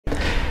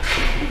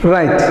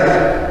Right.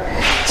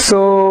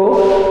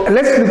 So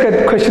let's look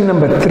at question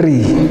number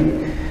 3.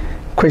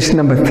 Question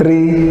number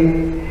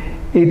 3.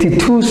 It is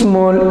two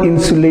small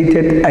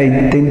insulated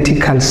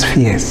identical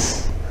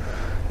spheres.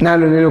 Now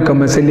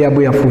identical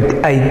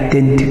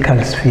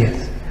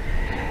spheres.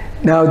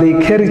 Now they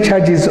carry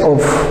charges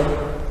of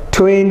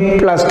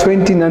plus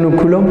 20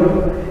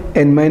 nanocoulomb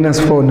and minus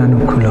 4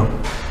 nanocoulomb,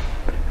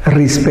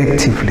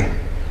 respectively.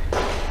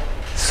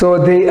 So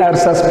they are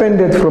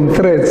suspended from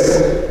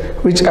threads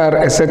which are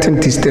a certain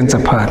distance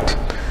apart.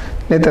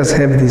 Let us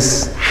have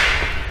this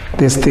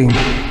thing.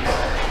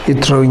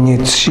 It's drawing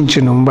it.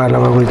 Shinche nombala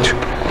wawethu.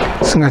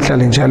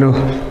 Singahlali njalo.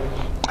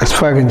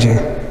 Asifake nje.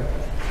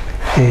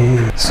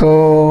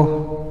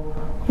 So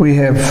we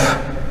have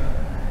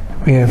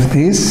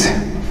this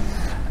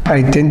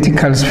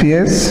identical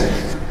spheres.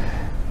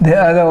 The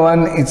other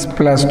one is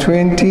plus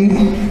 20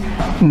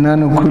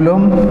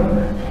 nanocoulomb.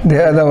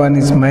 The other one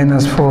is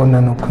minus 4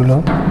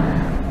 nanocoulomb.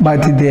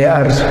 But they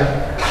are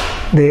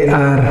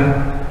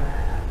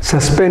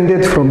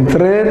suspended from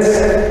threads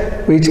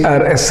which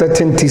are a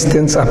certain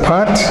distance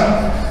apart,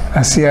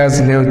 as here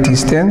as Leo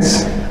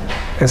distance,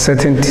 a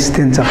certain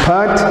distance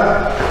apart.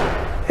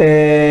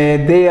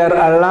 They are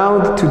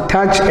allowed to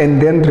touch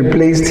and then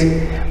replaced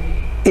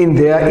in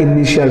their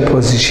initial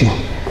position.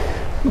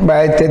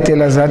 By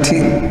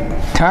Tetelazati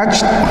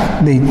touched,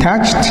 they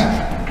touched.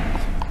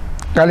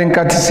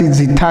 Kalinkati sees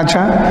the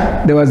toucher,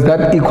 there was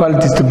that equal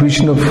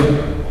distribution of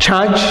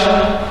charge.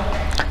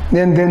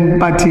 Then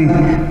party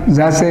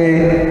Zase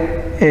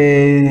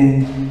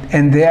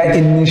and their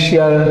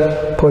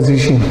initial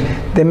position.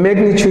 The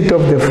magnitude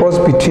of the force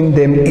between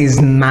them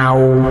is now.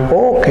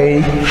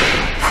 Okay.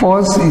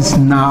 Force is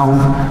now,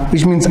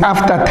 which means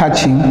after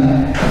touching,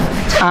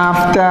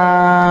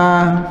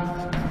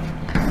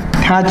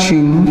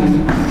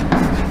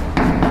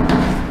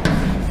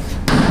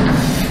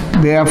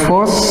 their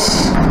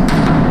force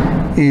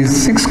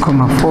is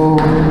 6,4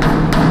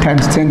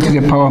 times 10 to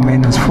the power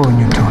minus 4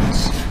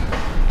 newtons.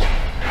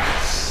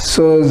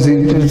 So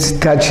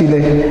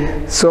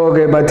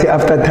but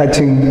after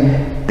touching,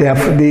 there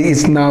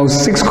is now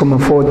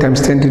 6,4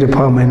 times 10 to the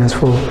power minus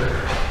 4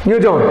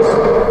 newtons.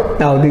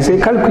 Now they say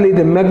calculate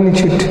the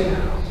magnitude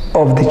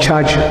of the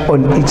charge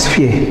on each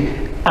sphere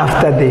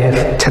after they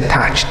have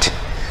touched.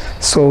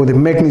 So the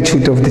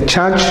magnitude of the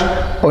charge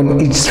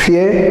on each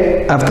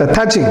sphere after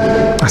touching,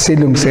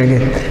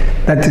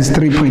 that is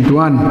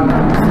 3.1.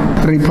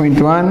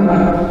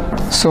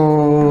 3.1.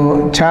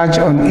 So charge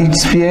on each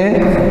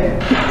sphere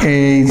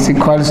is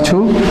equals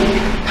to,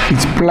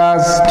 it's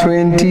plus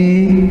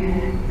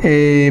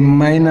 20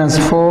 minus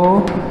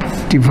 4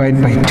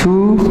 divided by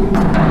 2,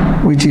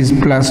 which is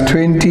plus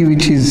 20,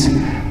 which is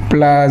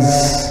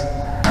plus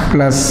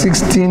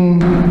 16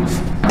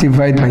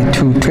 divided by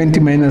 2. 20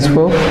 minus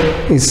 4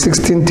 is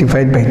 16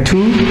 divided by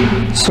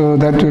 2. So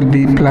that will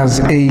be plus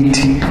 8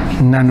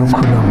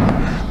 nanocoulomb.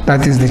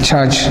 That is the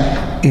charge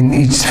in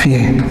each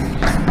sphere.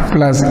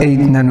 Plus 8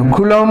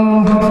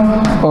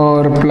 nanocoulomb,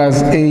 or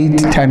plus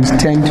 8 times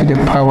 10 to the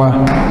power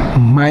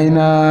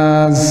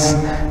minus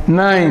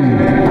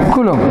 9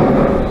 coulomb.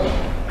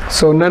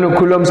 So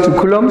nanocoulombs to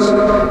coulombs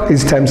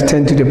is times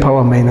 10 to the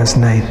power minus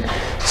 9.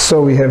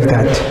 So we have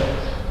that.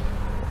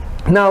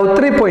 Now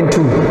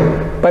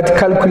 3.2, but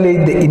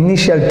calculate the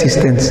initial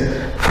distance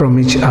from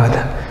each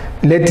other.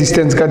 Let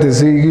distance kade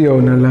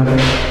zikuyona la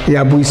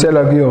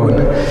yabuyisela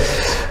kuyona.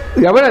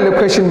 Yabona le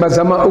question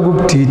bazama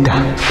ukukudida.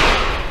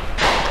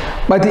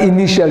 But the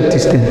initial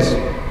distance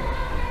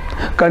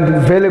can be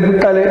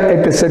available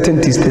at a certain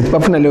distance,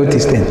 bafuna leyo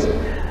distance.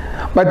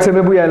 But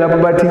sebebuya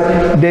lapho bathi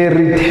they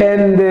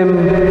return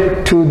them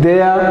to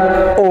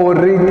their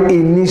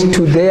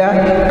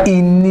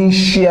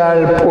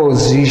initial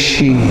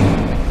position.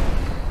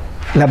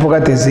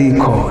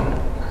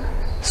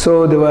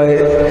 So they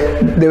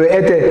were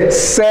at a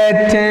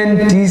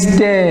certain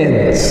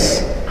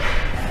distance,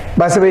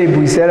 but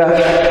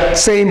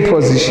same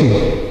position.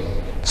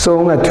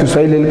 So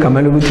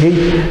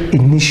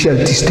initial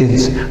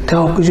distance.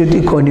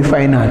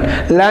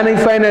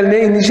 Final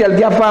initial.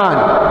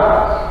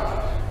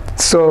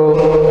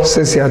 So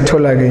says charge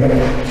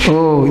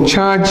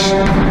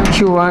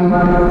Q1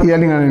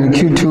 yelling on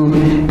Q2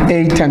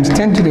 8 times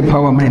 10 to the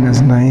power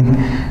minus 9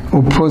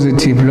 or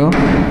positive law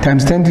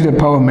times 10 to the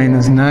power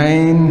minus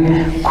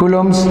 9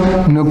 coulombs.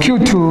 No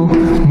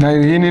Q2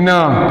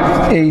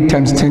 now 8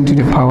 times 10 to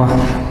the power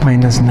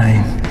minus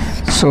 9.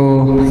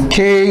 So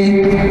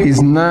K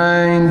is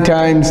 9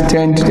 times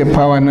 10 to the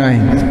power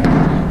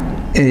 9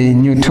 a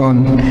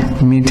Newton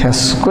meter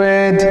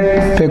squared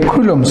per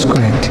coulomb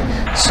squared.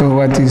 So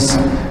what is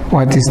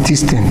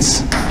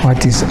distance?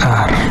 What is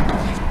R?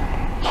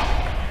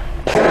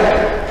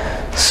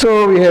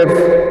 So we have,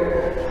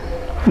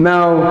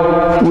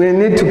 now we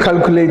need to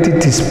calculate it,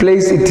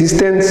 displace it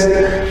distance.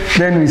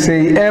 Then we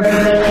say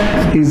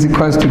F is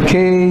equals to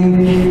K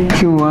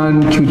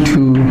Q1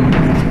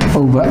 Q2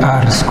 over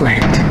R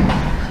squared.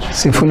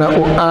 sifuna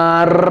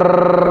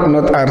u-r,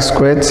 not r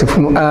squared,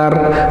 sifuna u-r,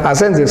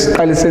 asenze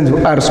siqale senze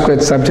u-r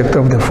squared subject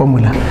of the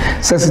formula.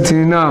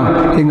 Sesithini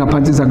na,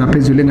 engaphansi iza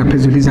ngaphezulu,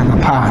 engaphezulu iza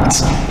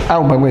ngaphansi.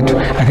 Awu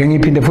bakwethu, ake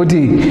ngiphinde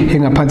futhi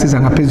engaphansi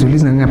iza ngaphezulu,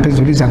 iza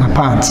ngaphezulu iza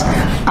ngaphansi.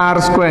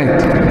 R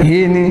squared,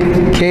 yini?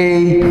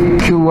 K,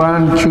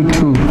 Q1,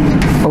 Q2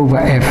 over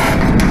F.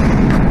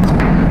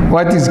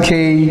 What is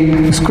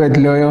K squared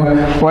loyo?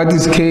 What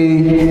is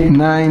K?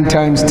 9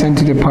 times 10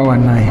 to the power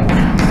 9.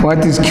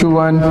 What is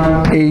Q1?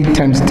 8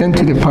 times 10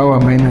 to the power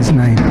minus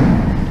 9.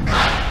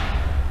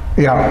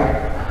 Yeah.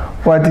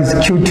 What is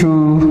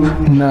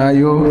Q2?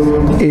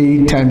 Nayo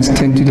 8 times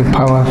 10 to the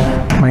power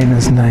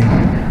minus 9.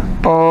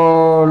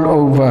 All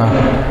over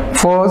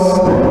fourth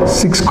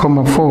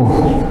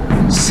 6,4.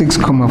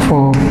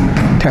 6,4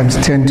 times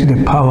 10 to the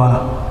power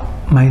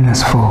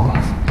minus 4.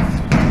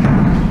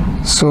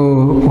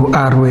 So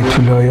R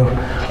wethu loyo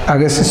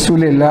ake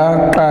sisule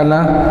la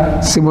qala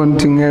sibona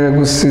ukuthi ngeke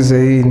kusize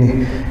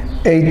yini.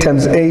 8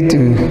 times 8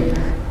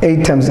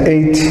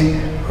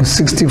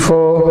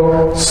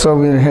 64. So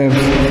we'll have,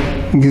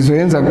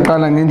 ngizoyenza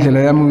kuqala ngendlela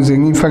yami ukuze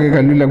ngifake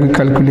kalula kwi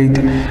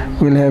calculator.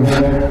 We'll have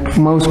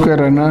mo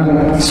square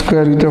na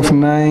square root of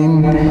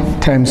 9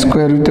 times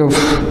square root of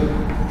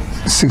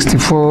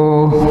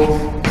 64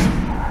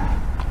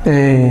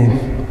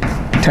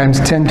 times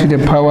 10 to the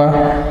power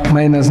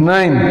minus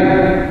 9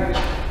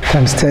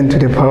 times 10 to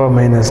the power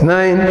minus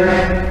 9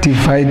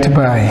 divided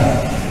by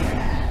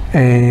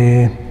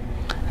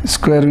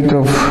square root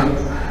of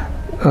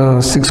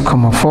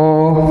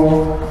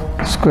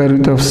 6,4 square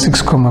root of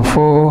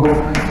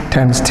 6,4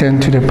 times 10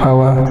 to the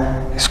power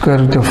square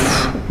root of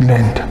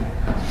length.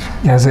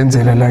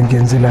 Yazenzela la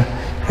ngenzela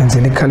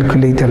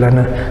calculator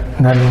lana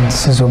nalo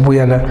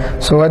sizobuya la.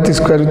 So what is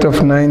square root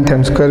of 9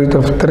 times square root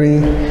of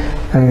 3?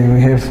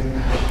 We have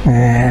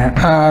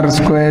R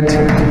squared,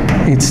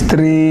 it's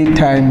 3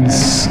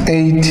 times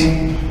 8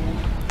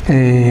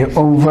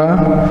 over,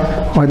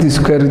 what is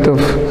square root of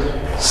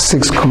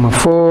 6,4?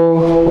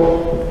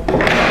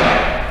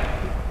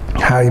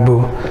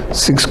 Haibo,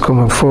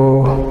 6,4,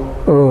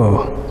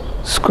 oh,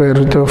 square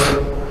root of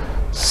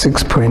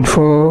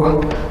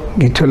 6.4,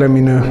 gitola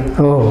mina,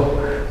 oh,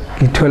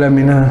 gitola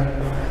mina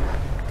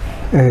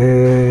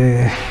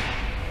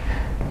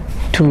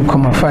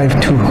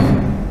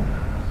 2,52.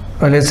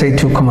 Or let's say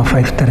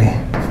 2,53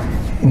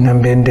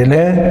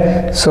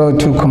 inambendele, so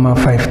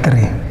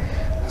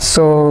 2,53. So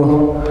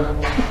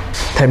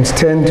times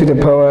 10 to the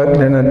power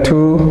then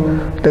 2,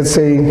 let's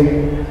say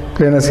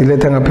then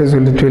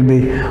it will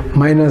be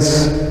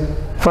minus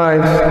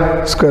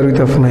 5 square root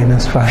of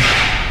minus 5.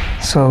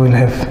 So we'll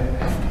have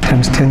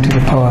times 10 to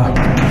the power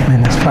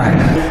minus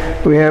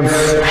 5. We have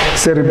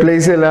se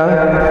replace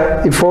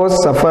la force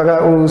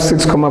safaka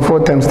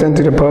 6,4 times 10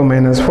 to the power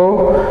minus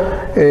 4.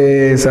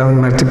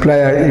 Some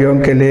multiplier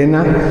yonke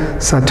lena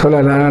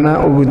sathola lana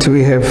ukuthi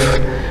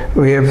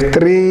we have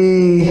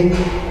 3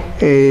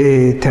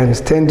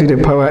 times 10 to the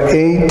power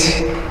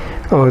 8,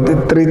 or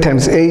 3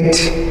 times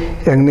 8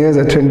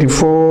 yangineza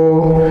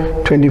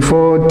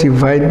 24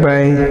 divided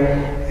by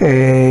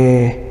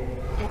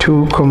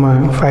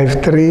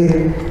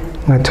 2,53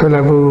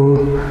 ngathola ku,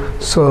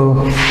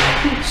 so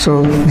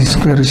this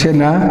square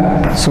na,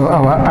 so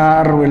our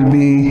R will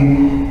be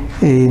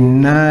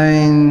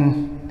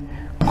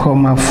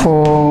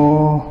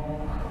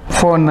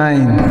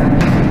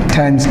 9,449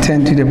 times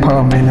 10 to the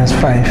power minus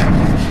 5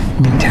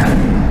 meter.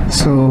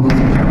 So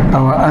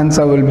our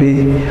answer will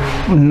be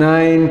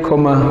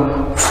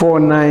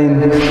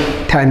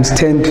 9,49 times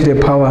 10 to the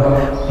power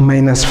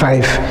minus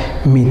 5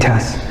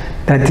 meters.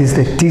 That is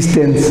the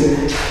distance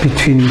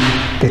between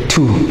the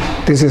two.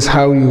 This is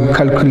how you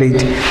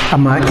calculate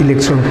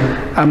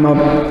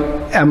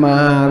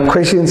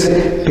questions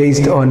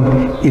based on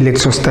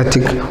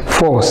electrostatic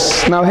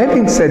force. Now,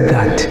 having said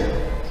that,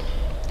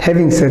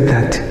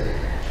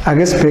 I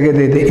guess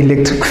the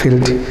electric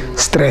field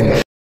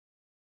strength.